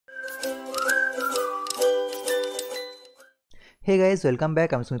Hey guys, welcome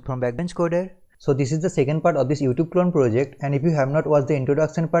back. I'm Sumit from Backbench Coder. So this is the second part of this YouTube clone project, and if you have not watched the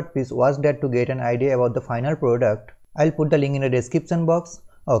introduction part, please watch that to get an idea about the final product. I'll put the link in the description box.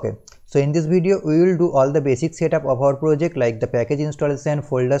 Okay, so in this video we will do all the basic setup of our project like the package installation,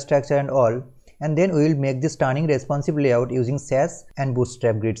 folder structure and all, and then we will make this turning responsive layout using Sass and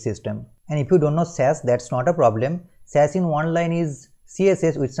Bootstrap Grid system. And if you don't know Sass, that's not a problem. Sass in one line is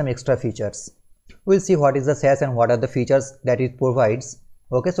CSS with some extra features. We'll see what is the Sass and what are the features that it provides.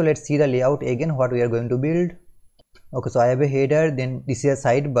 Okay, so let's see the layout again, what we are going to build. Okay, so I have a header, then this is a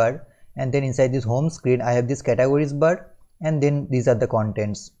sidebar, and then inside this home screen I have this categories bar, and then these are the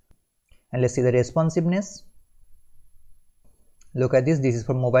contents. And let's see the responsiveness. Look at this is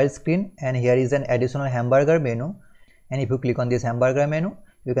for mobile screen, and here is an additional hamburger menu, and if you click on this hamburger menu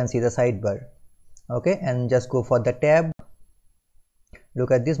you can see the sidebar. Okay, and just go for the tab. Look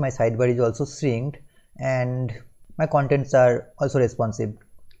at this, my sidebar is also synced and my contents are also responsive.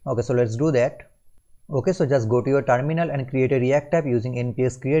 Okay, so let's do that. Okay, so just go to your terminal and create a React app using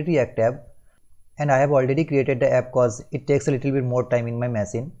npx create React app, and I have already created the app because it takes a little bit more time in my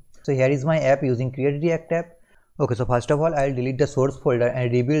machine. So here is my app using create React app. Okay, so first of all I'll delete the source folder and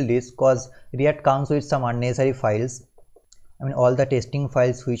rebuild this because React comes with some unnecessary files. I mean all the testing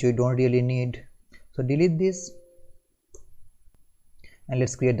files which we don't really need. So delete this. And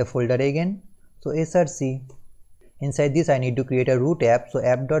let's create the folder again. So src, inside this I need to create a root app, so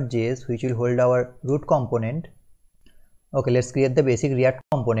app.js which will hold our root component. Okay, let's create the basic React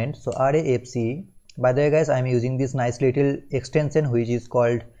component. So rafc. By the way guys, I'm using this nice little extension which is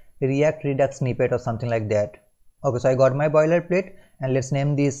called React Redux snippet or something like that. Okay, so I got my boilerplate, and let's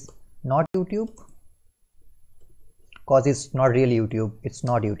name this not YouTube cause it's not really YouTube, it's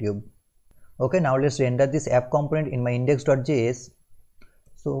not YouTube. Okay, now let's render this app component in my index.js.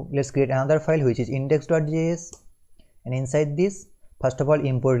 So let's create another file which is index.js, and inside this first of all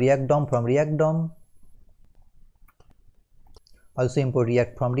import React DOM from React DOM, also import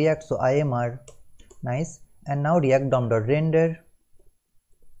React from React, so imr, nice. And now React DOM.render,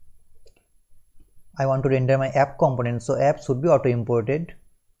 I want to render my app component, so app should be auto imported.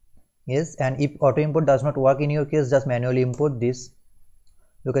 Yes, and if auto import does not work in your case, just manually import this.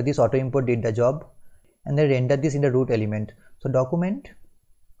 Look at this, auto import did the job. And then render this in the root element. So document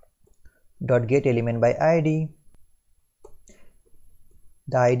dot get element by id,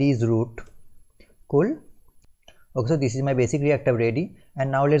 the id is root. Cool. Okay, so this is my basic React app ready, and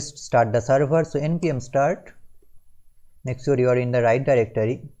now let's start the server. So npm start, make sure you are in the right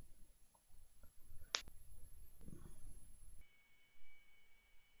directory.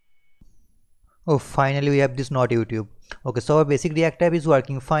 Oh, finally we have this not YouTube. Okay, so our basic React app is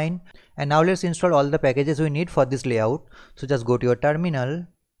working fine, and now let's install all the packages we need for this layout. So just go to your terminal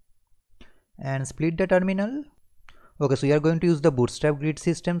and split the terminal. Okay, so you are going to use the Bootstrap Grid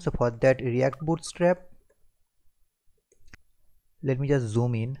system. So for that, React Bootstrap, let me just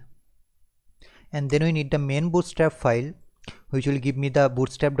zoom in, and then we need the main Bootstrap file which will give me the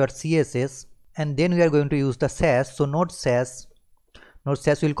bootstrap.css, and then we are going to use the Sass. So node Sass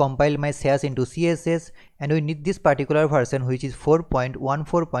will compile my Sass into CSS, and we need this particular version which is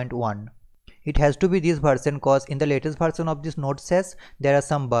 4.14.1. It has to be this version cause in the latest version of this node Sass there are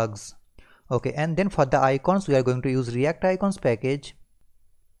some bugs. Okay, and then for the icons we are going to use React Icons package,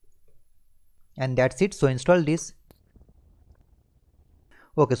 and that's it. So install this.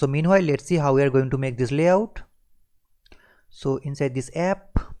 Okay, so meanwhile let's see how we are going to make this layout. So inside this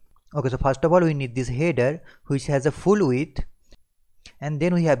app, okay, so first of all we need this header which has a full width, and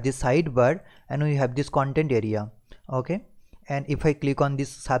then we have this sidebar, and we have this content area. Okay, and if I click on this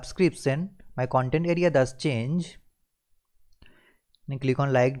subscription, my content area does change. And click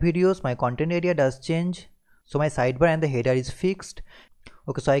on liked videos, my content area does change. So my sidebar and the header is fixed.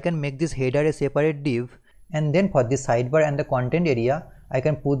 Okay, so I can make this header a separate div, and then for this sidebar and the content area I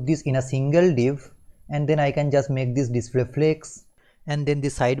can put this in a single div, and then I can just make this display flex, and then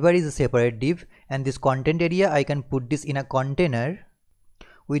this sidebar is a separate div, and this content area I can put this in a container.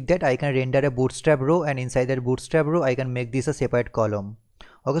 With that I can render a bootstrap row, and inside that bootstrap row I can make this a separate column.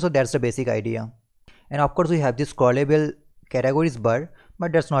 Okay, so that's the basic idea. And of course we have this scrollable categories bar,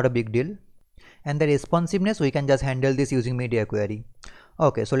 but that's not a big deal. And the responsiveness we can just handle this using media query.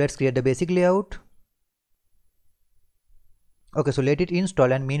 Okay, so let's create the basic layout. Okay, so let it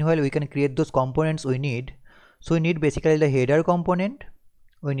install, and meanwhile we can create those components we need. So we need basically the header component,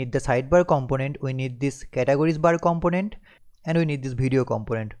 we need the sidebar component, we need this categories bar component, and we need this video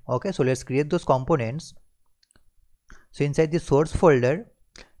component. Okay, so let's create those components. So inside the source folder,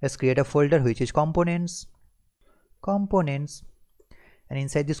 let's create a folder which is components, And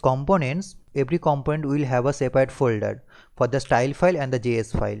inside these components, every component will have a separate folder for the style file and the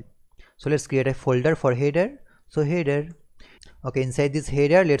JS file. So let's create a folder for header. So header, okay, inside this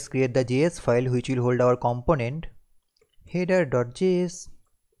header let's create the JS file which will hold our component header.js.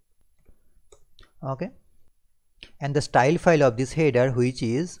 okay, and the style file of this header which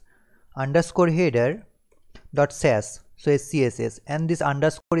is underscore header.sass, so SCSS, and this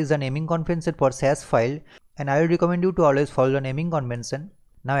underscore is a naming convention for Sass file, and I will recommend you to always follow the naming convention.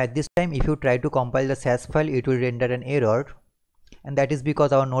 Now at this time, if you try to compile the Sass file, it will render an error, and that is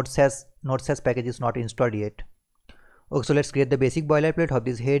because our Node.sass package is not installed yet. Okay, so let's create the basic boilerplate of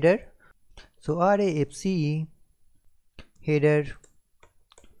this header. So RAFCE header.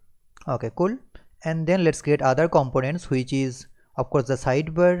 Okay, cool. And then let's create other components, which is of course the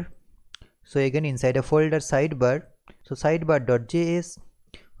sidebar. So again inside a folder sidebar, so sidebar.js,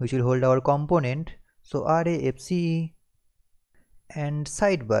 which will hold our component, so RAFCE and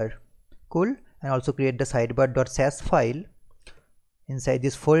sidebar. Cool. And also create the sidebar.sass file inside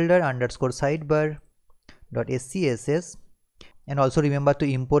this folder underscore sidebar.scss, and also remember to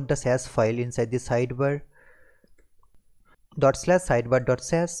import the Sass file inside this sidebar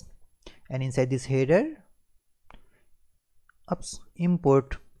 /sidebar.sass, and inside this header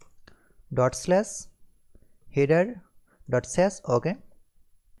import /header.sass. okay,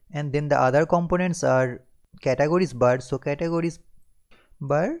 and then the other components are categories bar, so categories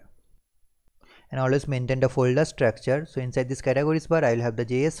bar, and always maintain the folder structure. So inside this categories bar I will have the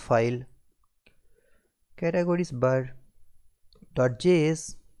JS file categories bar.js,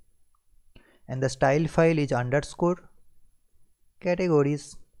 and the style file is underscore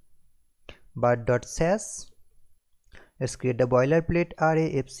categories bar.sass. Let's create the boilerplate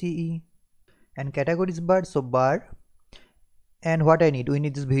RAFCE and categories bar, so bar, and what we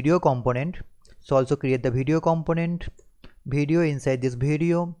need this video component, so also create the video component, video inside this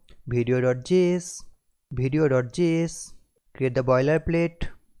video.js, create the boilerplate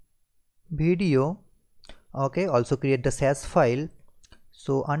video. Okay, also create the Sass file,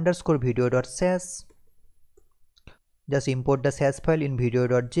 so underscore video.sass, just import the Sass file in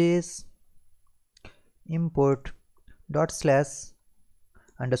video.js, import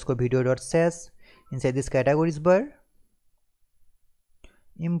 /underscore video.sass, inside this categories bar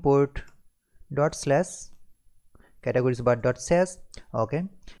import /categories bar.sass. okay,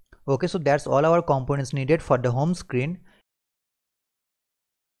 so that's all our components needed for the home screen.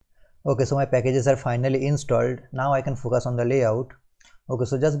 Okay, so my packages are finally installed. Now I can focus on the layout. Okay,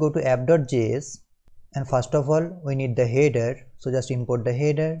 so just go to app.js, and first of all we need the header, so just import the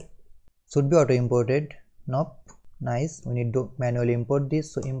header. Should be auto imported. Nope. Nice. We need to manually import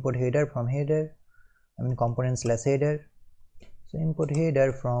this, so import header from header, component /header. So import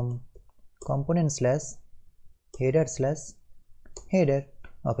header from component /header/header.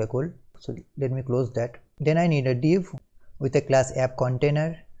 Okay, cool. So let me close that. Then I need a div with a class app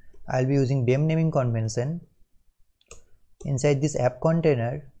container. I'll be using BEM naming convention. Inside this app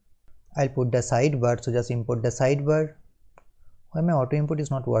container I'll put the sidebar, so just import the sidebar. Why my auto import is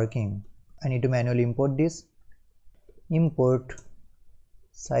not working? I need to manually import this. Import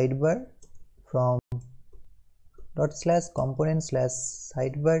sidebar from ./component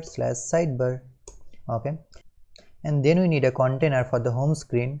 /sidebar/sidebar. okay, and then we need a container for the home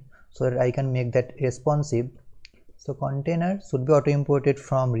screen so that I can make that responsive. So container should be auto imported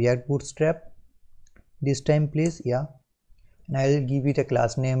from React Bootstrap this time, please. Yeah, and I will give it a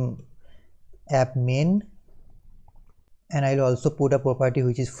class name app main, and I will also put a property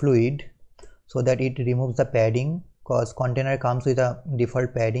which is fluid so that it removes the padding, because container comes with a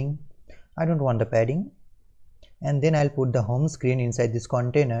default padding. I don't want the padding. And then I'll put the home screen inside this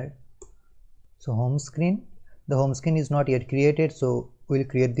container. So home screen, the home screen is not yet created, so we'll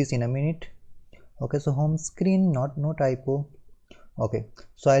create this in a minute. Okay, so home screen, no typo. Okay,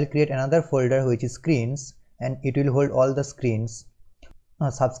 so I'll create another folder which is screens, and it will hold all the screens,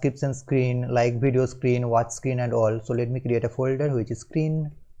 subscription screen, like video screen, watch screen and all. So let me create a folder which is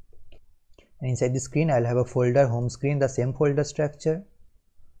screen, and inside the screen I'll have a folder home screen, the same folder structure,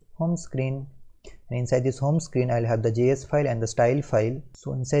 home screen, and inside this home screen I'll have the JS file and the style file.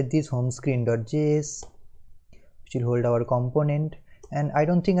 So inside this home screen.js, which will hold our component, and I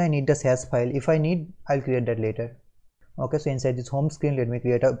don't think I need the Sass file. If I need, I'll create that later. Okay, so inside this home screen let me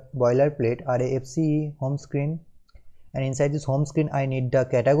create a boilerplate RAFCE home screen, and inside this home screen I need the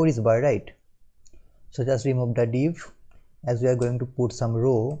categories bar, right? So just remove the div as we are going to put some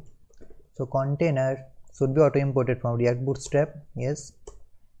row. So container should be auto imported from React Bootstrap, yes,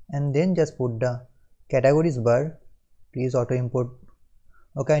 and then just put the categories bar, please auto import.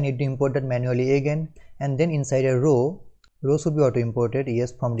 Okay, I need to import that manually again, and then inside a row Row should be auto imported,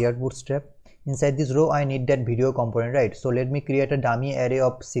 yes, from Redux Bootstrap. Inside this row I need that video component, right? So let me create a dummy array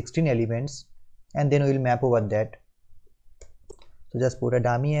of 16 elements and then we will map over that. So just put a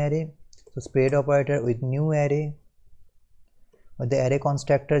dummy array. So spread operator with new array. With the array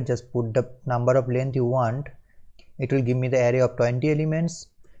constructor, just put the number of length you want. It will give me the array of 20 elements,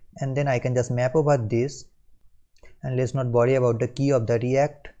 and then I can just map over this, and let's not worry about the key of the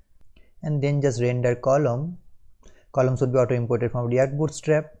React, and then just render column. Column should be auto imported from Redux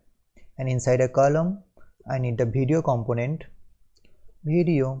Bootstrap, and inside a column I need the video component.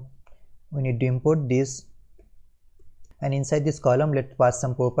 Video, we need to import this, and inside this column let's pass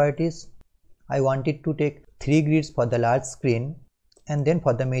some properties. I want it to take 3 grids for the large screen, and then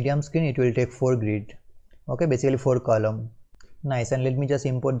for the medium screen it will take 4 grid. Okay, basically 4 column. Nice. And let me just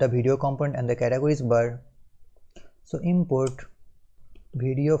import the video component and the categories bar. So import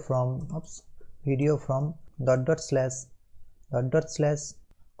video from dot slash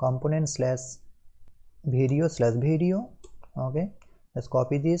component slash video. Okay, let's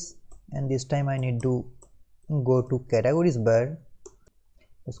copy this, and this time I need to go to categories bar.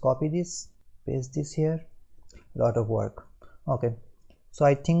 Let's copy this, paste this here. Lot of work. Okay, so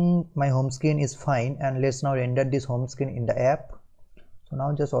I think my home screen is fine, and let's now render this home screen in the app. So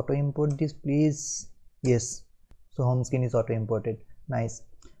now just auto import this, please. Yes, so home screen is auto imported. Nice.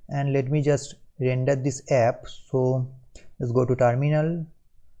 And let me just render this app. So let's go to terminal.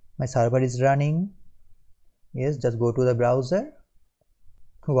 My server is running. Yes, just go to the browser.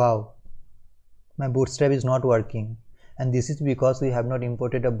 Wow, my Bootstrap is not working, and this is because we have not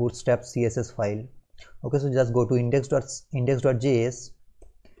imported a Bootstrap CSS file. Okay, so just go to index.js,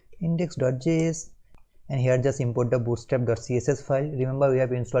 and here just import the bootstrap.css file. Remember, we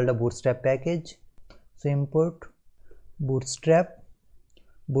have installed the Bootstrap package. So import bootstrap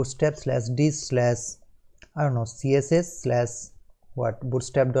slash this slash, I don't know, css slash what,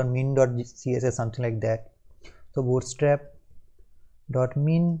 bootstrap.min.css, something like that. So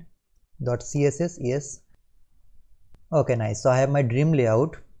bootstrap.min.css, yes. Okay, nice. So I have my dream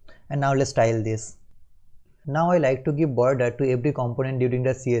layout, and now let's style this. Now I like to give border to every component during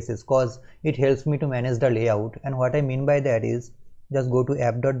the CSS cause it helps me to manage the layout. And what I mean by that is, just go to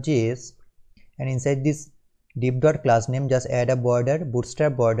app.js, and inside this div.class name just add a border,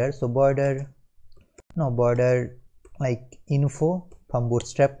 bootstrap border. So border like info from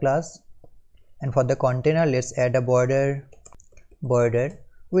bootstrap class, and for the container let's add a border.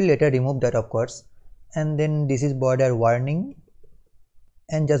 We'll later remove that, of course. And then this is border warning,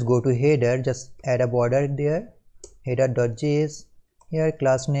 and just go to header, just add a border there, header.js. Here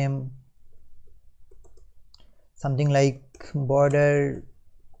class name something like border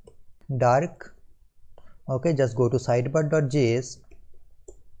dark. Okay, just go to sidebar.js.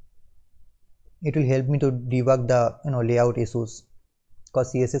 It will help me to debug the layout issues,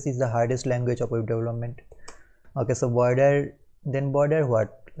 because CSS is the hardest language of web development. Okay, so border, then border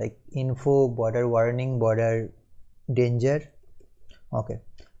what, like info, border warning, border danger. Okay,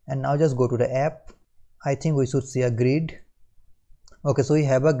 and now just go to the app. I think we should see a grid. Okay, so we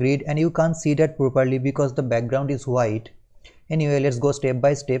have a grid, and you can't see that properly because the background is white. Anyway, let's go step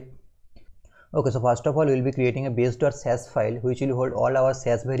by step. Okay, so first of all we will be creating a base.sass file which will hold all our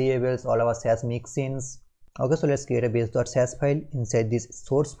Sass variables, all our Sass mixins. Okay, so let's create a base.sass file inside this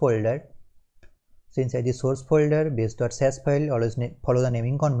source folder. So inside the source folder, base.sass file, always follow the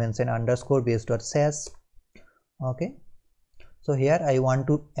naming convention _base.sass. Okay, so here I want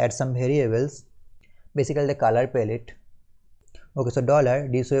to add some variables, basically the color palette. Okay, so dollar,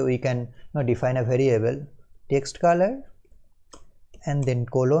 this way we can define a variable text color, and then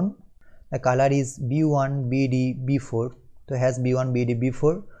colon, the color is b1 bd b4, so it has b1 bd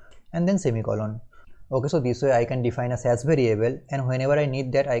b4, and then semicolon. Okay, so this way I can define a Sass variable, and whenever I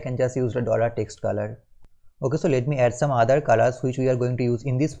need that I can just use the dollar text color. Okay, so let me add some other colors which we are going to use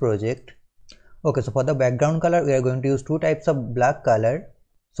in this project. Okay, so for the background color we are going to use two types of black color,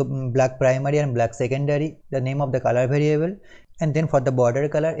 so black primary and black secondary, the name of the color variable. And then for the border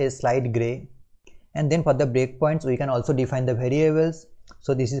color is light gray. And then for the breakpoints we can also define the variables.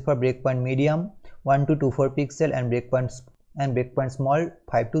 So this is for breakpoint medium 1224 pixel, and breakpoint small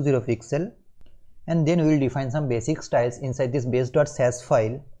 520 pixel. And then we will define some basic styles inside this base.sass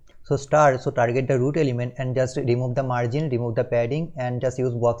file. So target the root element and just remove the margin, remove the padding, and just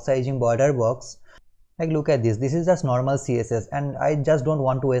use box sizing border box. Like look at this is just normal CSS, and I just don't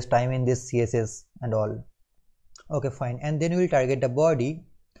want to waste time in this CSS and all. Okay, fine. And then we will target the body.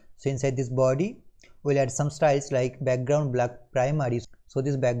 So inside this body we'll add some styles like background black primary. So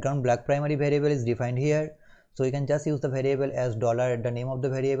this background black primary variable is defined here, so you can just use the variable as dollar, the name of the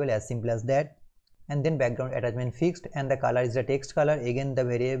variable, as simple as that. and then background attachment fixed, and the color is the text color. Again the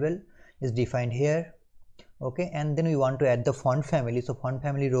variable is defined here. Okay, and then we want to add the font family. So font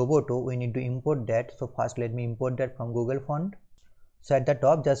family Roboto, we need to import that. So first let me import that from Google Font. So at the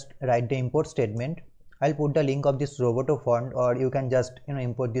top just write the import statement. I'll put the link of this Roboto font, or you can just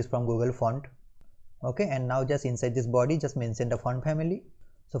import this from Google Font. Okay, and now just inside this body just mention the font family.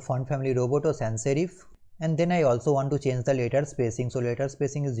 So font family Roboto sans serif, and then I also want to change the letter spacing. So letter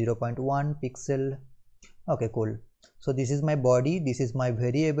spacing is 0.1 pixel. Okay, cool. So this is my body, this is my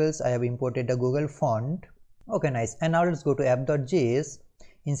variables. I have imported the Google Font. Okay, nice. And now let's go to app.js.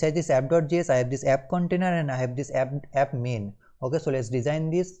 Inside this app.js I have this app container and I have this app main. Okay, so let's design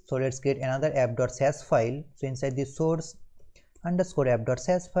this. So let's create another app.sass file. So inside this source underscore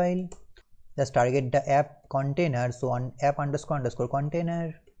app.sass file, just target the app container. So on app underscore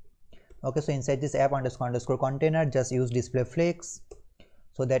container. Okay, so inside this app underscore container just use display flex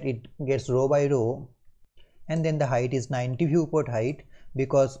so that it gets row by row, and then the height is 90 viewport height,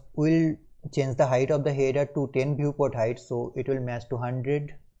 because we'll change the height of the header to 10 viewport height, so it will match to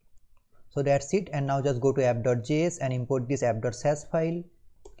 100. So that's it. And now just go to app.js and import this app.sass file.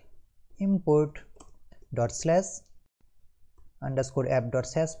 Import /_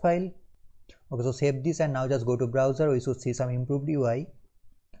 app.sass file. Okay, so save this and now just go to browser. We should see some improved UI.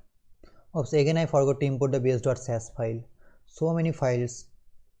 Oh, so again I forgot to import the base.sass file. So many files.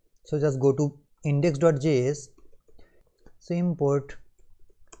 So just go to index.js. So import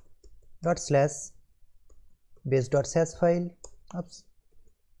 /base.sass file. Oops.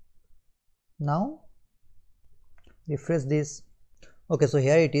 Now refresh this. Okay, so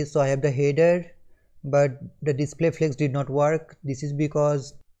here it is. So I have the header, but the display flex did not work. This is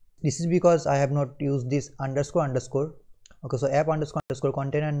because I have not used this underscore. Okay, so app underscore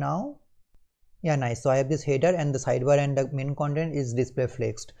container now. Yeah, nice. So I have this header and the sidebar and the main content is display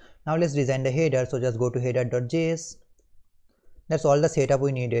flexed. Now let's design the header. So just go to header.js. That's all the setup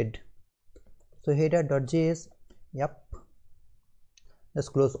we needed. So header.js, yep.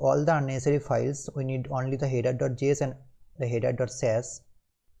 Just close all the unnecessary files. We need only the header.js and the header.sass.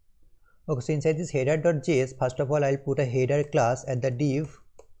 Okay, so inside this header.js, first of all I'll put a header class at the div.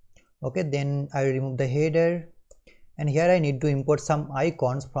 Okay, then I will remove the header, and here I need to import some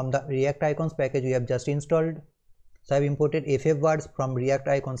icons from the React Icons package we have just installed. So I have imported FA words from React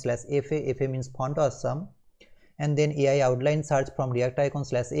Icons /FA. FA means font awesome, and then AI outline search from React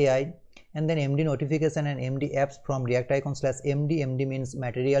Icons /AI, and then MD notification and MD apps from React Icons /MD. MD means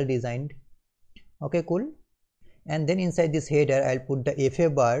material designed. Okay, cool. And then inside this header I'll put the FA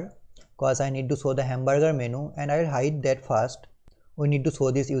bar, because I need to show the hamburger menu, and I'll hide that first. We need to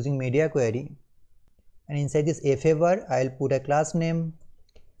show this using media query. And inside this FA bar I'll put a class name,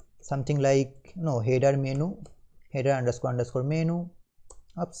 something like header menu, header underscore menu,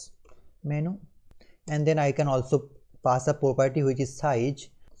 menu. And then I can also pass a property which is size.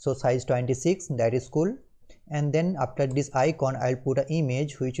 So size 26, that is cool. And then after this icon I'll put an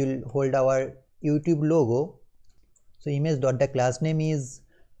image which will hold our YouTube logo. So image.the class name is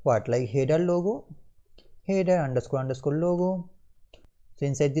what, like header logo, header underscore logo. So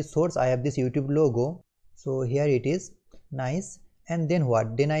inside this source I have this YouTube logo. So here it is, nice. And then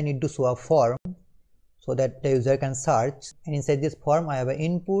what, then I need to show a form so that the user can search, and inside this form I have an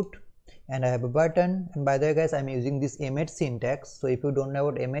input and I have a button. And by the way guys, I'm using this emmet syntax. So if you don't know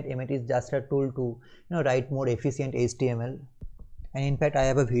about emmet is just a tool to write more efficient HTML, and in fact I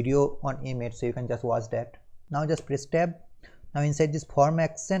have a video on emmet, so you can just watch that. Now just press tab. Now inside this form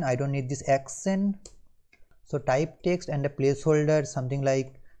action, I don't need this action, so type text and a placeholder, something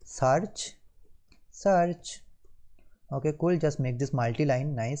like search. Okay, cool. Just make this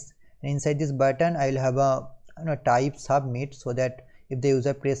multi-line, nice. And inside this button I'll have a type submit, so that if the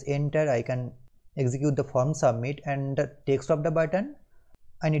user press enter I can execute the form submit. And the text of the button,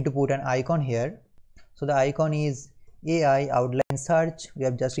 I need to put an icon here. So the icon is AI outline search. We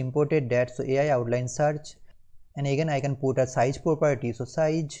have just imported that, so AI outline search. And again I can put a size property, so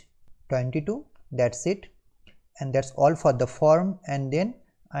size 22, that's it. And that's all for the form. And then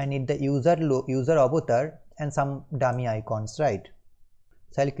I need the user avatar and some dummy icons, right?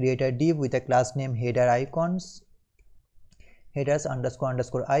 So I'll create a div with a class name header icons, headers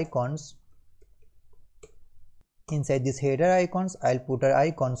underscore icons. Inside this header icons I'll put an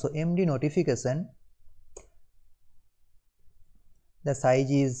icon, so MD notification, the size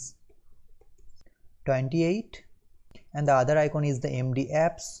is 28, and the other icon is the MD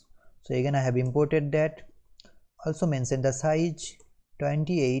apps. So again I have imported that, also mention the size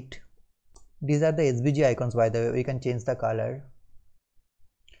 28. These are the SVG icons, by the way, we can change the color.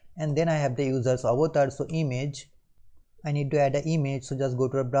 And then I have the user's avatar, so image, I need to add an image. So just go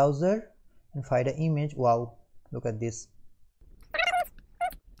to a browser and find an image. Wow, look at this.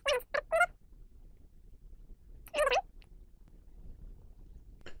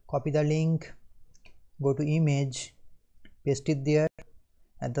 Copy the link, go to image, paste it there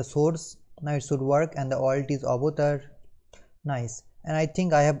at the source. Now it should work, and the alt is avatar. Nice. And I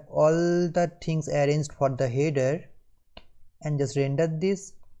think I have all the things arranged for the header, and just render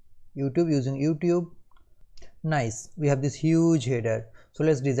this YouTube using YouTube. Nice, we have this huge header. So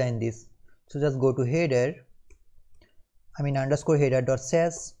let's design this. So just go to header, underscore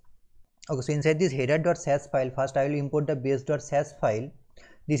header.sass. Okay, so inside this header.sass file, first I will import the base.sass file.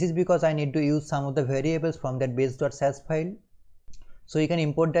 This is because I need to use some of the variables from that base.sass file. So you can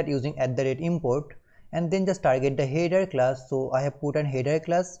import that using @import, and then just target the header class. So I have put an header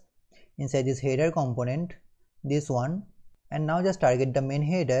class inside this header component, this one, and now just target the main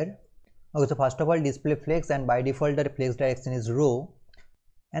header. Okay, so first of all display flex, and by default the flex direction is row,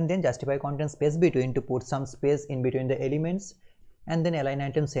 and then justify content space between to put some space in between the elements, and then align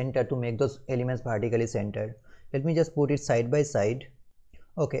item center to make those elements vertically centered. Let me just put it side by side.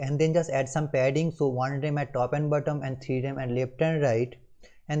 Okay, and then just add some padding, so 1 rem at top and bottom and 3 rem at left and right,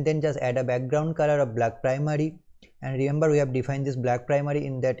 and then just add a background color of black primary. And remember, we have defined this black primary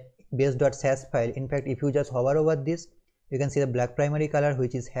in that base.sass file. In fact, if you just hover over this, you can see the black primary color,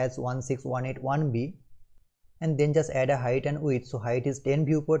 which is has16181b, and then just add a height and width. So height is 10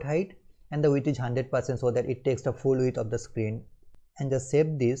 viewport height and the width is 100%, so that it takes the full width of the screen, and just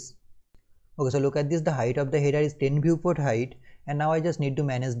save this. Okay, so look at this, the height of the header is 10 viewport height, and now I just need to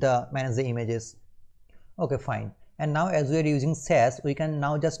manage the images. Okay, fine. And now as we are using Sass, we can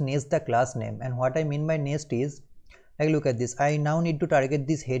now just nest the class name. And what I mean by nest is, like, look at this, I now need to target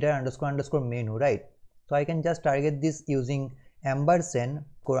this header underscore menu, right? So I can just target this using ampersand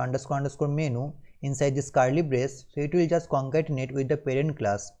underscore menu inside this curly brace. So it will just concatenate with the parent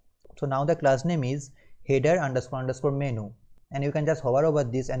class. So now the class name is header underscore menu, and you can just hover over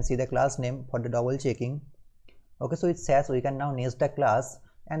this and see the class name for the double checking. Okay, so with Sass we can now nest the class,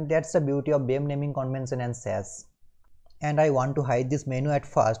 and that's the beauty of BEM naming convention and Sass. And I want to hide this menu at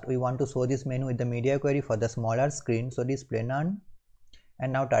first. We want to show this menu with the media query for the smaller screen, so display none.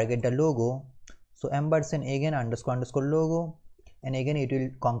 And now target the logo, so ampersand again underscore logo, and again it will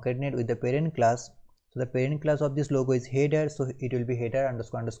concatenate with the parent class. So the parent class of this logo is header, so it will be header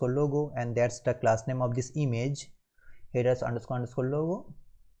underscore logo, and that's the class name of this image, headers underscore logo.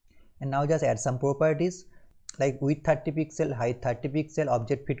 And now just add some properties like width 30 pixel, height 30 pixel,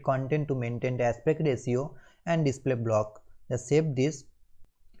 object fit content to maintain the aspect ratio, and display block. Just save this.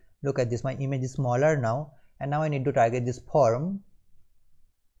 Look at this, my image is smaller now, and now I need to target this form.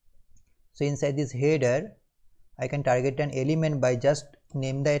 So inside this header I can target an element by just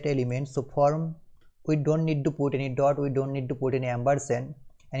name that element. So form, we don't need to put any dot, we don't need to put any ampersand,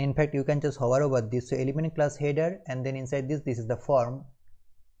 and in fact you can just hover over this. So element class header, and then inside this is the form.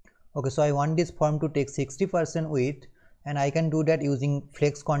 Okay, so I want this form to take 60% width, and I can do that using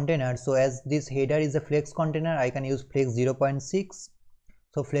flex container. So as this header is a flex container, I can use flex 0.6.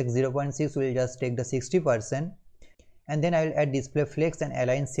 So flex 0.6 will just take the 60%, and then I will add display flex and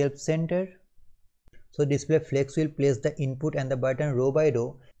align self center. So display flex will place the input and the button row by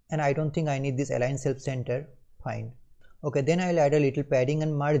row, and I don't think I need this align self center. Fine. Okay, then I will add a little padding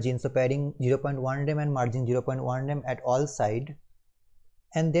and margin. So padding 0.1 rem and margin 0.1 rem at all side.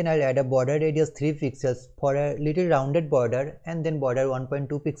 And then I'll add a border radius 3 pixels for a little rounded border, and then border 1.2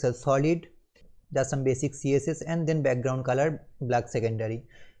 pixels solid, just some basic CSS, and then background color black secondary.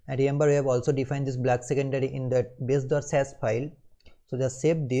 And remember, we have also defined this black secondary in the base.sass file. So just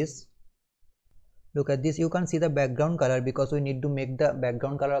save this. Look at this, you can see the background color because we need to make the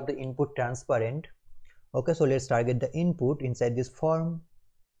background color of the input transparent. Okay, so let's target the input inside this form.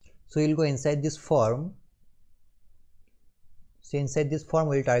 So we'll go inside this form. So inside this form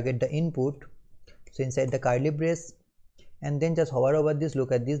we'll target the input, so inside the curly brace, and then just hover over this.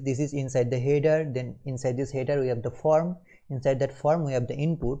 Look at this, this is inside the header, then inside this header we have the form, inside that form we have the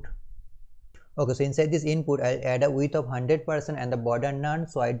input. Okay, so inside this input I'll add a width of 100% and the border none,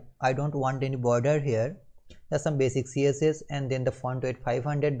 so I don't want any border here. Just some basic CSS, and then the font weight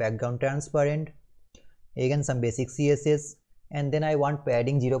 500, background transparent, again some basic CSS, and then I want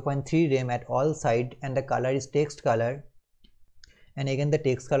padding 0.3 rem at all side, and the color is text color. And again the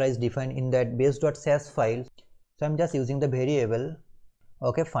text color is defined in that base.sass file, so I'm just using the variable.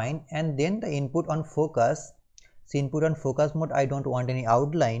 Okay, fine. And then the input on focus. So input on focus mode, I don't want any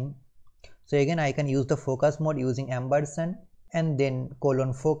outline, so again I can use the focus mode using ampersand and then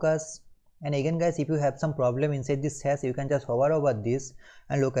 :focus. And again guys, if you have some problem inside this Sass, you can just hover over this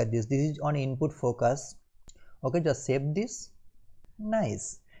and look at this, this is on input focus. Okay, just save this.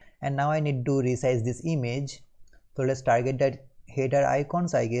 Nice. and now I need to resize this image. So let's target that header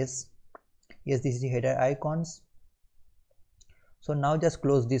icons, I guess. Yes, this is the header icons. So now just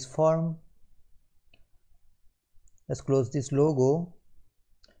close this form, let's close this logo,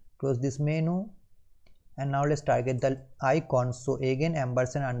 close this menu, and now let's target the icons. So again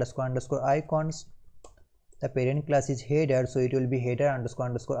ampersand underscore underscore icons, the parent class is header, so it will be header underscore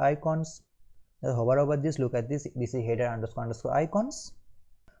underscore icons. Just hover over this, look at this, this is header underscore underscore icons.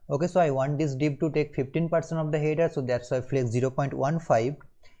 Okay, so I want this div to take 15% of the header, so that's why flex 0.15,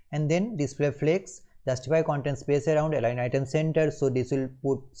 and then display flex, justify content space around align item center. So this will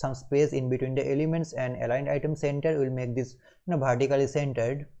put some space in between the elements, and align item center will make this vertically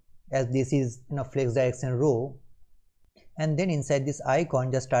centered, as this is flex direction row. And then inside this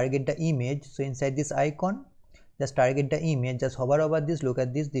icon just target the image. So inside this icon just target the image, just hover over this, look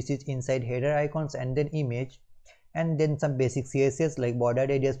at this, this is inside header icons and then image, and then some basic CSS like border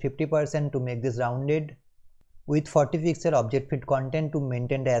radius 50% to make this rounded, with 40 pixel object fit content to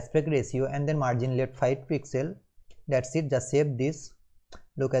maintain the aspect ratio, and then margin left 5 pixel. That's it, just save this.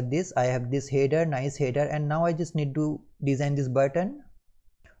 Look at this, I have this header, nice header, and now I just need to design this button.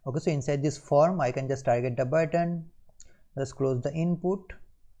 Okay, so inside this form I can just target the button, just close the input.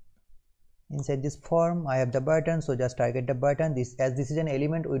 Inside this form I have the button, so just target the button. This, as this is an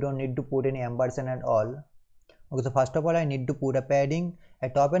element, we don't need to put any ampersand and all. Okay, so first of all I need to put a padding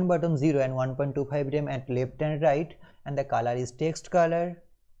at top and bottom 0 and 1.25 rem at left and right, and the color is text color,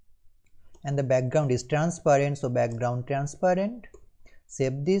 and the background is transparent, so background transparent.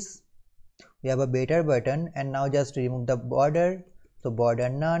 Save this, we have a better button. And now just remove the border, so border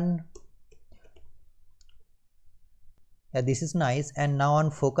none. Yeah, this is nice. And now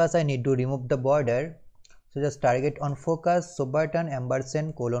on focus I need to remove the border, so just target on focus, so button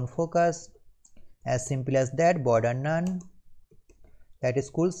ampersand colon focus, as simple as that, border none. That is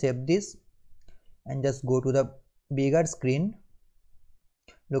cool. Save this and just go to the bigger screen.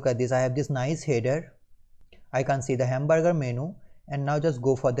 Look at this, I have this nice header, I can see the hamburger menu, and now just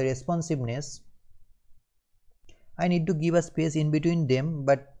go for the responsiveness. I need to give a space in between them,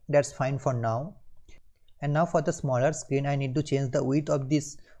 but that's fine for now. And now for the smaller screen I need to change the width of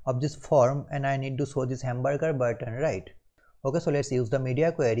this form, and I need to show this hamburger button, right? Okay, so let's use the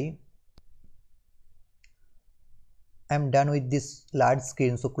media query. I'm done with this large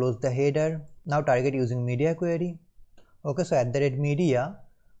screen, so close the header. Now target using media query. Okay, so at the red media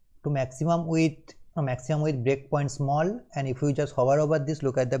to maximum width breakpoint small, and if you just hover over this,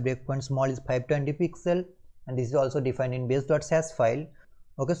 look at the breakpoint small is 520 pixel, and this is also defined in base.sass file.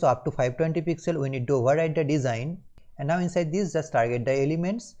 Okay, so up to 520 pixel we need to override the design. And now inside this just target the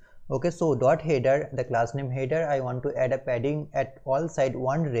elements. Okay, so dot header, the class name header, I want to add a padding at all side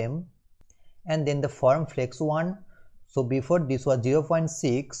 1 rem, and then the form flex 1. So before this was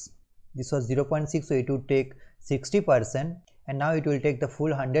 0.6, this was 0.6, so it would take 60%, and now it will take the full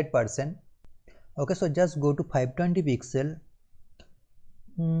 100%. Okay, so just go to 520 pixel.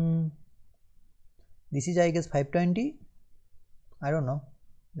 This is, I guess, 520. I don't know,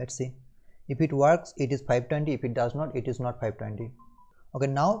 let's see. If it works it is 520, if it does not, it is not 520. Okay,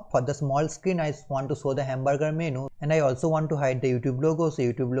 now for the small screen I want to show the hamburger menu, and I also want to hide the YouTube logo, so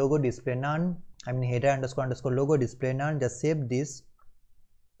YouTube logo display none, I mean header underscore underscore logo display none. Just save this.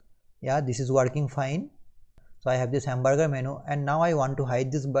 Yeah, this is working fine. So I have this hamburger menu, and now I want to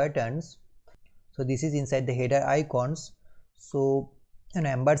hide these buttons. So this is inside the header icons, so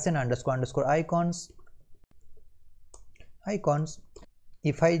ampersand underscore underscore icons.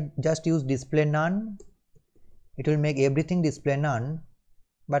 If I just use display none, it will make everything display none,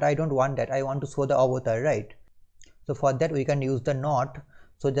 but I don't want that, I want to show the avatar, right? So for that we can use the not.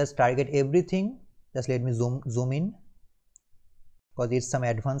 So just target everything, just let me zoom in because it's some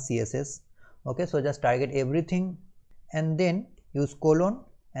advanced CSS. Okay, so just target everything and then use colon,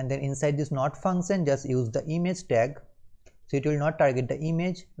 and then inside this not function just use the image tag, so it will not target the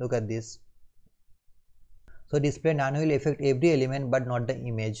image. Look at this. So display none will affect every element but not the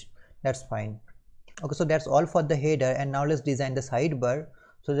image. That's fine. Okay, so that's all for the header, and now let's design the sidebar.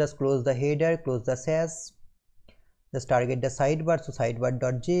 So just close the header, close the Sass, just target the sidebar, so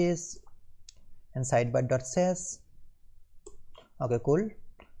sidebar.js and sidebar.sass. Okay, cool.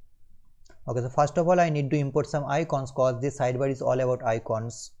 Okay, so first of all I need to import some icons because this sidebar is all about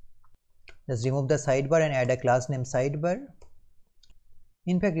icons. Just remove the sidebar and add a class name sidebar.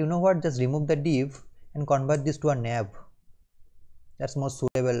 In fact, you know what, just remove the div and convert this to a nav. That's more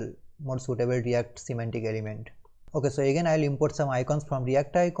suitable React semantic element. Okay, so again I'll import some icons from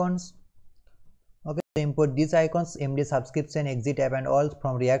React icons. Okay, so import these icons, md subscription, exit app and all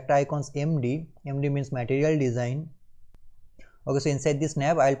from React icons md. Md means material design. Okay, so inside this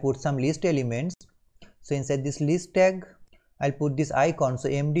nav I'll put some list elements. So inside this list tag I'll put this icon, so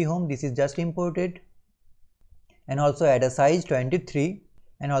md home, this is just imported, and also add a size 23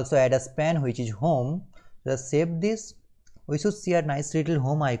 and also add a span which is home. Just save this. We should see a nice little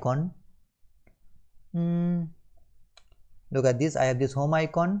home icon. Look at this, I have this home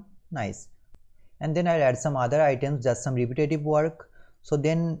icon, nice. And then I'll add some other items, just some repetitive work. So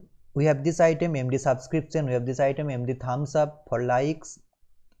then we have this item md subscription, we have this item md thumbs up for likes,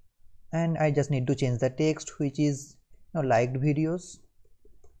 and I just need to change the text which is liked videos.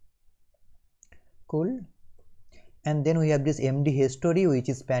 Cool. And then we have this md history which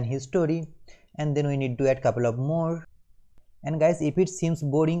is span history, and then we need to add couple of more. And guys, if it seems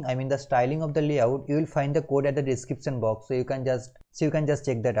boring, I mean the styling of the layout, you will find the code at the description box, so you can just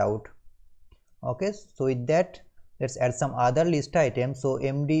check that out. Okay, so with that let's add some other list items. So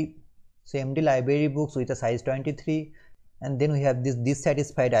md library books with a size 23, and then we have this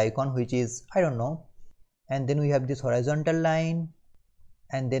dissatisfied icon which is I don't know, and then we have this horizontal line,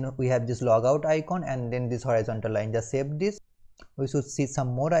 and then we have this logout icon, and then this horizontal line. Just save this. We should see some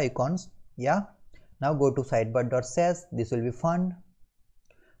more icons. Yeah, now go to sidebar.sass. This will be fun.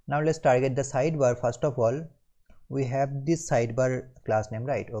 Now let's target the sidebar. First of all, we have this sidebar class name,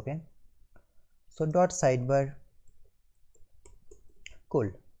 right? Okay, so dot sidebar.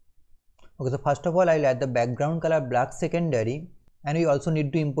 Cool. Okay, so first of all I'll add the background color black secondary, and we also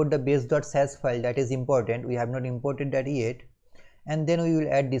need to import the base.sass file. That is important, we have not imported that yet. And then we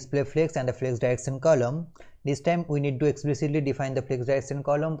will add display flex and the flex direction column. This time we need to explicitly define the flex direction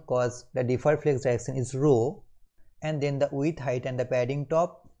column because the default flex direction is row. And then the width, height and the padding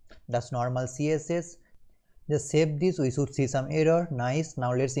top, that's normal CSS. Just save this. We should see some error. Nice.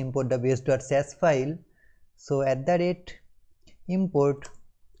 Now let's import the base.sass file. So at the rate import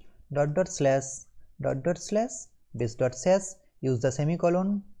base.sass, use the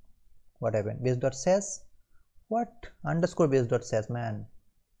semicolon. What happened? Base.sass, what? Underscore base.sass, man.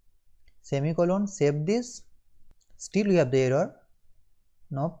 Semicolon, save this. Still we have the error.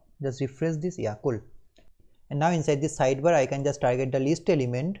 Nope, just refresh this. Yeah, cool. And now inside this sidebar I can just target the list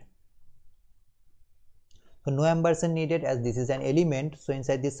element. So no ampersand needed as this is an element. So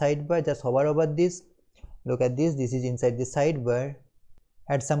inside this sidebar just hover over this. Look at this, this is inside the sidebar.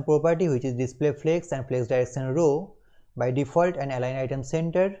 Add some property which is display flex and flex direction row. By default and align item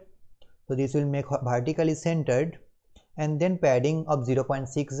center. So this will make vertically centered. And then padding of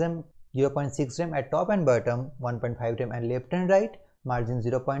 0.6 rem at top and bottom, 1.5 rem at left and right, margin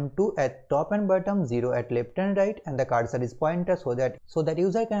 0.2 at top and bottom, 0 at left and right, and the cursor is pointer so that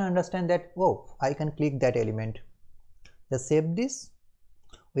user can understand that, oh, I can click that element. Just save this.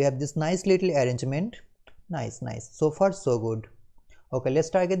 We have this nice little arrangement. Nice. So far so good. Okay, let's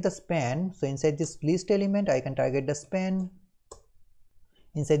target the span. So inside this list element I can target the span.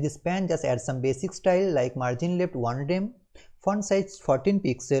 Inside this span just add some basic style like margin left 1 rem, font size 14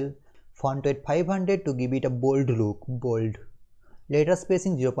 pixel, font weight 500 to give it a bold look, bold. Letter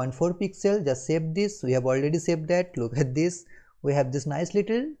spacing 0.4 pixel. Just save this. We have already saved that. Look at this. We have this nice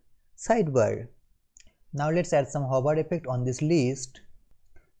little sidebar. Now let's add some hover effect on this list.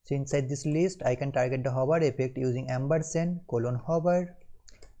 So inside this list I can target the hover effect using ampersand : hover.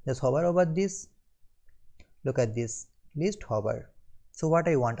 Just hover over this. Look at this, list hover. So what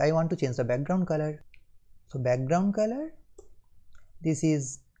I want to change the background color. So background color, this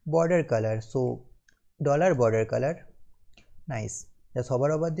is border color, so $border color. Nice. Just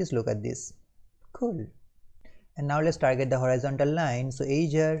hover over this. Look at this. Cool. And now let's target the horizontal line. So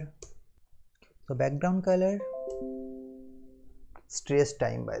edger. So background color, stress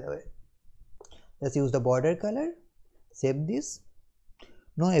time, by the way. Let's use the border color. Save this.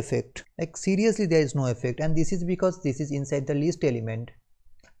 No effect. Like seriously there is no effect, and this is because this is inside the list element.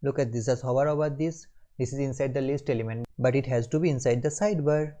 Look at this. Just hover over this. This is inside the list element, but it has to be inside the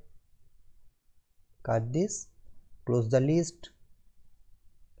sidebar. Cut this. Close the list.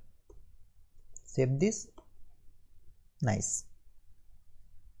 Save this. Nice.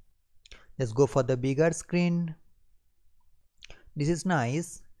 Let's go for the bigger screen. This is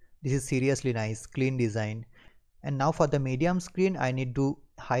nice. This is seriously nice. Clean design. And now for the medium screen I need to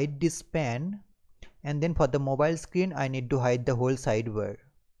hide this span, and then for the mobile screen I need to hide the whole sidebar.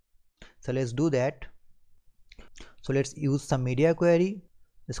 So let's do that. So let's use some media query.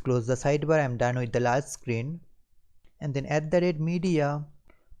 Just close the sidebar. I'm done with the large screen. And then @media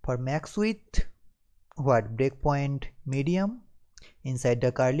for max width, what, breakpoint medium. Inside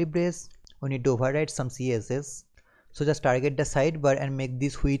the curly brace we need to override some CSS. So just target the sidebar and make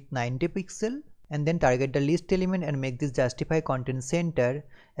this width 90 pixel and then target the list element and make this justify content center,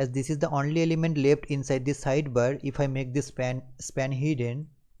 as this is the only element left inside this sidebar. If I make this span hidden,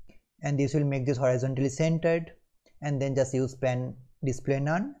 and this will make this horizontally centered, and then just use span display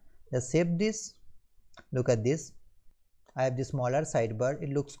none. Just save this. Look at this, I have this smaller sidebar, it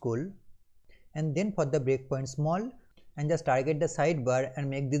looks cool. And then for the breakpoint small, and just target the sidebar and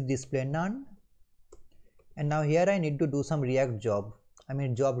make this display none. And now here I need to do some React job,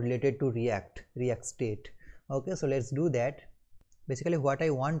 job related to React state. Okay, so let's do that. Basically what I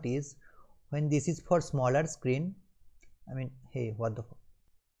want is, when this is for smaller screen, hey, what the fuck?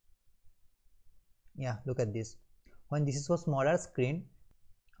 Yeah, look at this. When this is for smaller screen,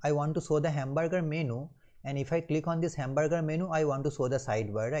 I want to show the hamburger menu, and if I click on this hamburger menu, I want to show the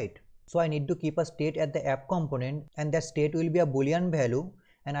sidebar, right? So I need to keep a state at the app component, and that state will be a boolean value,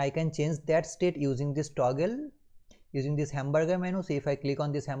 and I can change that state using this toggle, using this hamburger menu. So if I click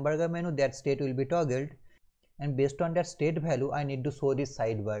on this hamburger menu, that state will be toggled, and based on that state value I need to show this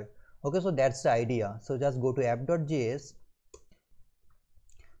sidebar. Okay, so that's the idea. So just go to app.js.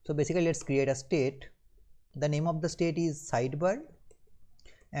 So basically let's create a state. The name of the state is sidebar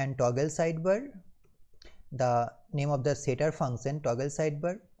and toggle sidebar. The name of the setter function toggle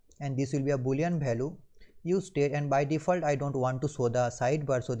sidebar, and this will be a boolean value. Use state, and by default I don't want to show the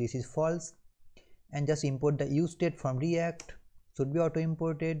sidebar, so this is false. And just import the use state from React. Should be auto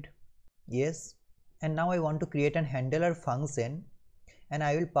imported. Yes. And now I want to create an handler function, and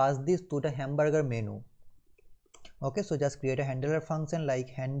I will pass this to the hamburger menu. Okay, so just create a handler function like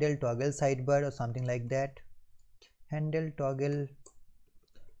handle toggle sidebar or something like that. Handle toggle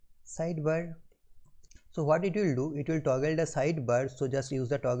sidebar. So what it will do, it will toggle the sidebar. So just use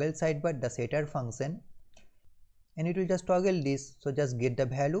the toggle sidebar, the setter function, and it will just toggle this. So just get the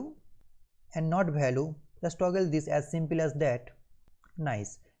value and not value, just toggle this, as simple as that.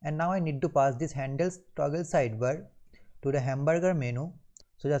 Nice. And now I need to pass this handles toggle sidebar to the hamburger menu.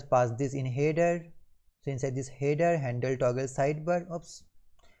 So just pass this in header. So inside this header, handle toggle sidebar, oops,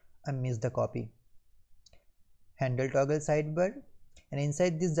 I missed the copy, handle toggle sidebar, and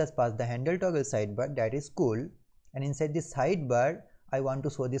inside this just pass the handle toggle sidebar, that is cool. And inside this sidebar I want to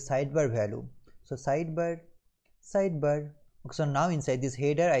show the sidebar value. So sidebar. So now inside this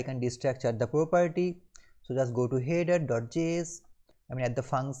header I can destructure the property. So just go to header.js, at the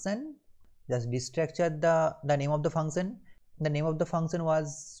function, just destructure the name of the function. The name of the function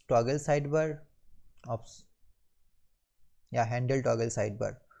was toggle sidebar. Oops. Yeah, handle toggle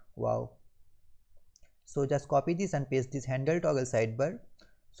sidebar. Wow. So just copy this and paste this handle toggle sidebar.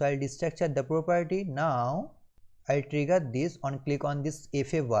 So I'll destructure the property. Now I'll trigger this on click on this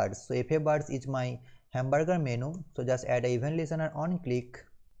FA bars. So FA bars is my hamburger menu. So just add a event listener on click,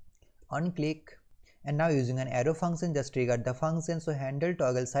 and now using an arrow function just trigger the function. So handle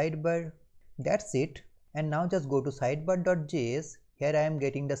toggle sidebar, that's it. And now just go to sidebar.js. Here I am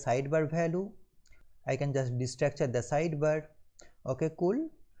getting the sidebar value. I can just destructure the sidebar. Okay, cool.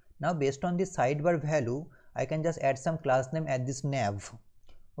 Now based on this sidebar value, I can just add some class name at this nav.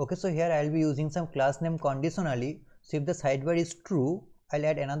 Okay, so here I'll be using some class name conditionally. So if the sidebar is true, I'll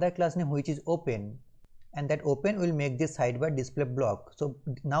add another class name which is open, and that open will make this sidebar display block. So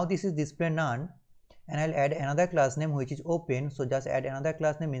now this is display none, and I'll add another class name which is open. So just add another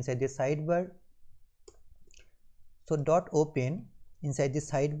class name inside this sidebar. So dot open inside this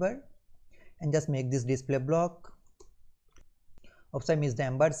sidebar, and just make this display block. Oops, I missed the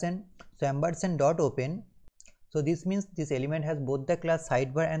ampersand. So ampersand dot open. So this means this element has both the class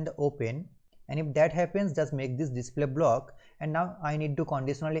sidebar and the open, and if that happens, just make this display block. And now I need to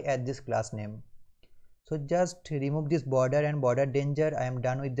conditionally add this class name. So just remove this border and border danger. I am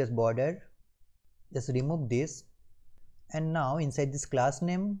done with this border. Just remove this, and now inside this class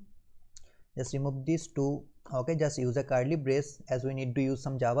name just remove these two. Okay, just use a curly brace as we need to use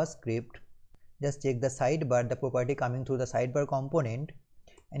some JavaScript. Just check the sidebar, the property coming through the sidebar component,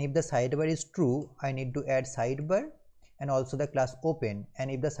 and if the sidebar is true, I need to add sidebar and also the class open, and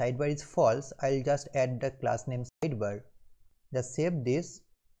if the sidebar is false, I'll just add the class name sidebar. Just save this.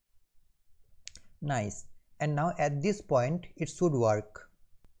 Nice. And now at this point it should work.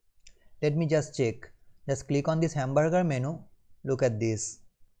 Let me just check. Just click on this hamburger menu. Look at this.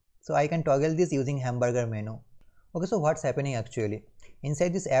 So I can toggle this using hamburger menu. Okay, so what's happening actually?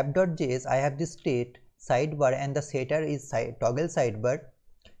 Inside this app.js I have this state sidebar, and the setter is toggle sidebar,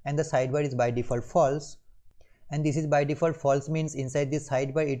 and the sidebar is by default false, and this is by default false means inside this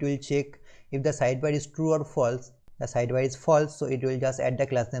sidebar it will check if the sidebar is true or false. The sidebar is false, so it will just add the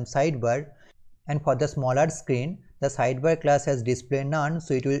class name sidebar, and for the smaller screen the sidebar class has display none,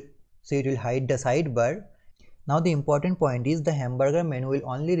 so it will hide the sidebar. Now the important point is the hamburger menu will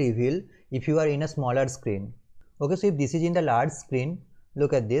only reveal if you are in a smaller screen. Okay, so if this is in the large screen,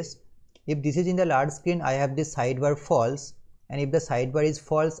 look at this. If this is in the large screen, I have this sidebar false, and if the sidebar is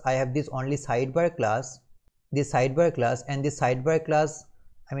false, I have this only sidebar class, this sidebar class, and this sidebar class,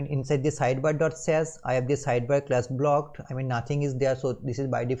 I mean inside the sidebar.sass, I have this sidebar class blocked, I mean nothing is there, so this is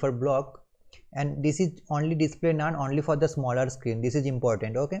by default block, and this is only display none only for the smaller screen. This is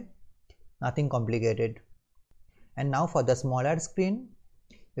important, okay, nothing complicated. And now for the smaller screen,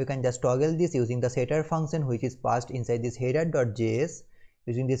 you can just toggle this using the setter function, which is passed inside this header.js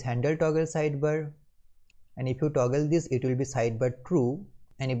using this handle toggle sidebar. And if you toggle this, it will be sidebar true,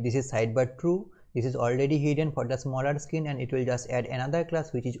 and if this is sidebar true, this is already hidden for the smaller screen, and it will just add another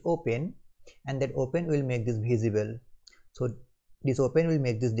class which is open, and that open will make this visible. So this open will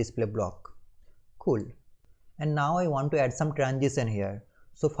make this display block. Cool. And now I want to add some transition here.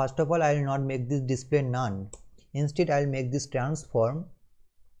 So first of all, I will not make this display none. Instead, I will make this transform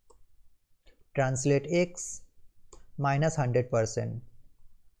translate x minus 100%.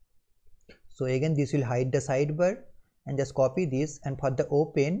 So again, this will hide the sidebar, and just copy this, and for the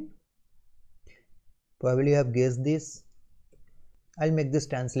open, probably you have guessed this, I'll make this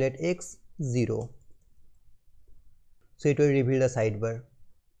translate x 0. So it will reveal the sidebar.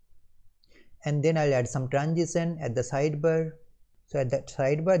 And then I'll add some transition at the sidebar. So at that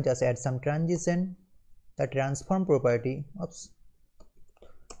sidebar, just add some transition. The transform property,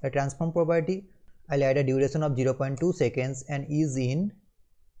 I'll add a duration of 0.2 seconds and ease in.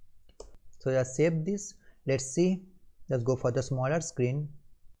 So just save this. Let's see. Just go for the smaller screen.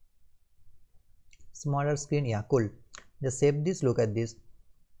 Yeah, cool. Just save this. Look at this.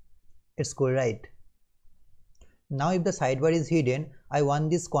 It's cool, right? Now if the sidebar is hidden, I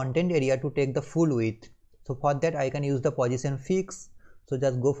want this content area to take the full width. So for that, I can use the position fix. So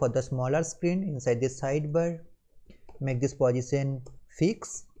just go for the smaller screen inside this sidebar, make this position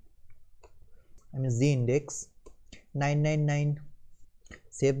fix, I mean z index 999,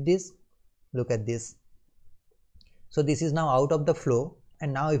 save this. Look at this. So this is now out of the flow,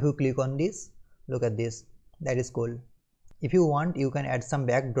 and now if you click on this, look at this. That is cool. If you want, you can add some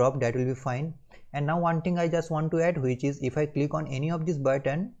backdrop, that will be fine. And now one thing I just want to add, which is if I click on any of this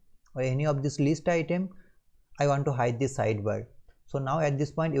button or any of this list item, I want to hide this sidebar. So now at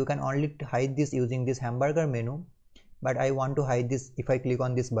this point, you can only hide this using this hamburger menu, but I want to hide this if I click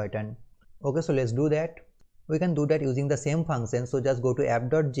on this button. Okay, so let's do that. We can do that using the same function. So just go to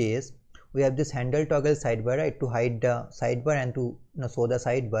app.js. We have this handle toggle sidebar, right, to hide the sidebar and to show the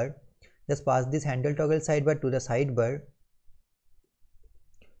sidebar. Just pass this handle toggle sidebar to the sidebar.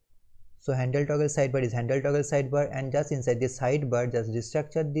 So handle toggle sidebar is handle toggle sidebar, and just inside this sidebar, just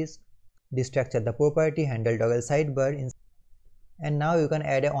destructure this, destructure the property handle toggle sidebar. And now you can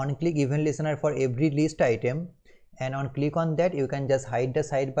add a on-click event listener for every list item, and on click on that, you can just hide the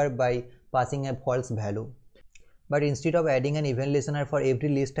sidebar by passing a false value. But instead of adding an event listener for every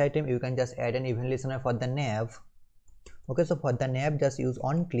list item, you can just add an event listener for the nav. Okay, so for the nav, just use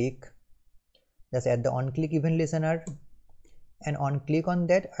on click, just add the on click event listener, and on click on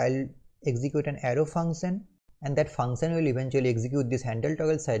that, I'll execute an arrow function, and that function will eventually execute this handle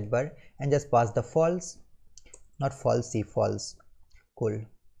toggle sidebar, and just pass the false, not falsy, false. Cool.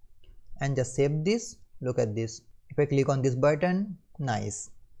 And just save this. Look at this. If I click on this button, nice.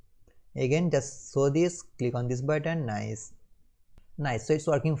 Again, just show this, click on this button, nice. So it's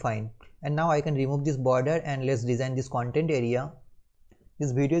working fine. And now I can remove this border, and let's design this content area.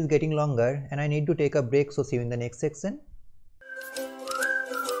 This video is getting longer and I need to take a break, so see you in the next section.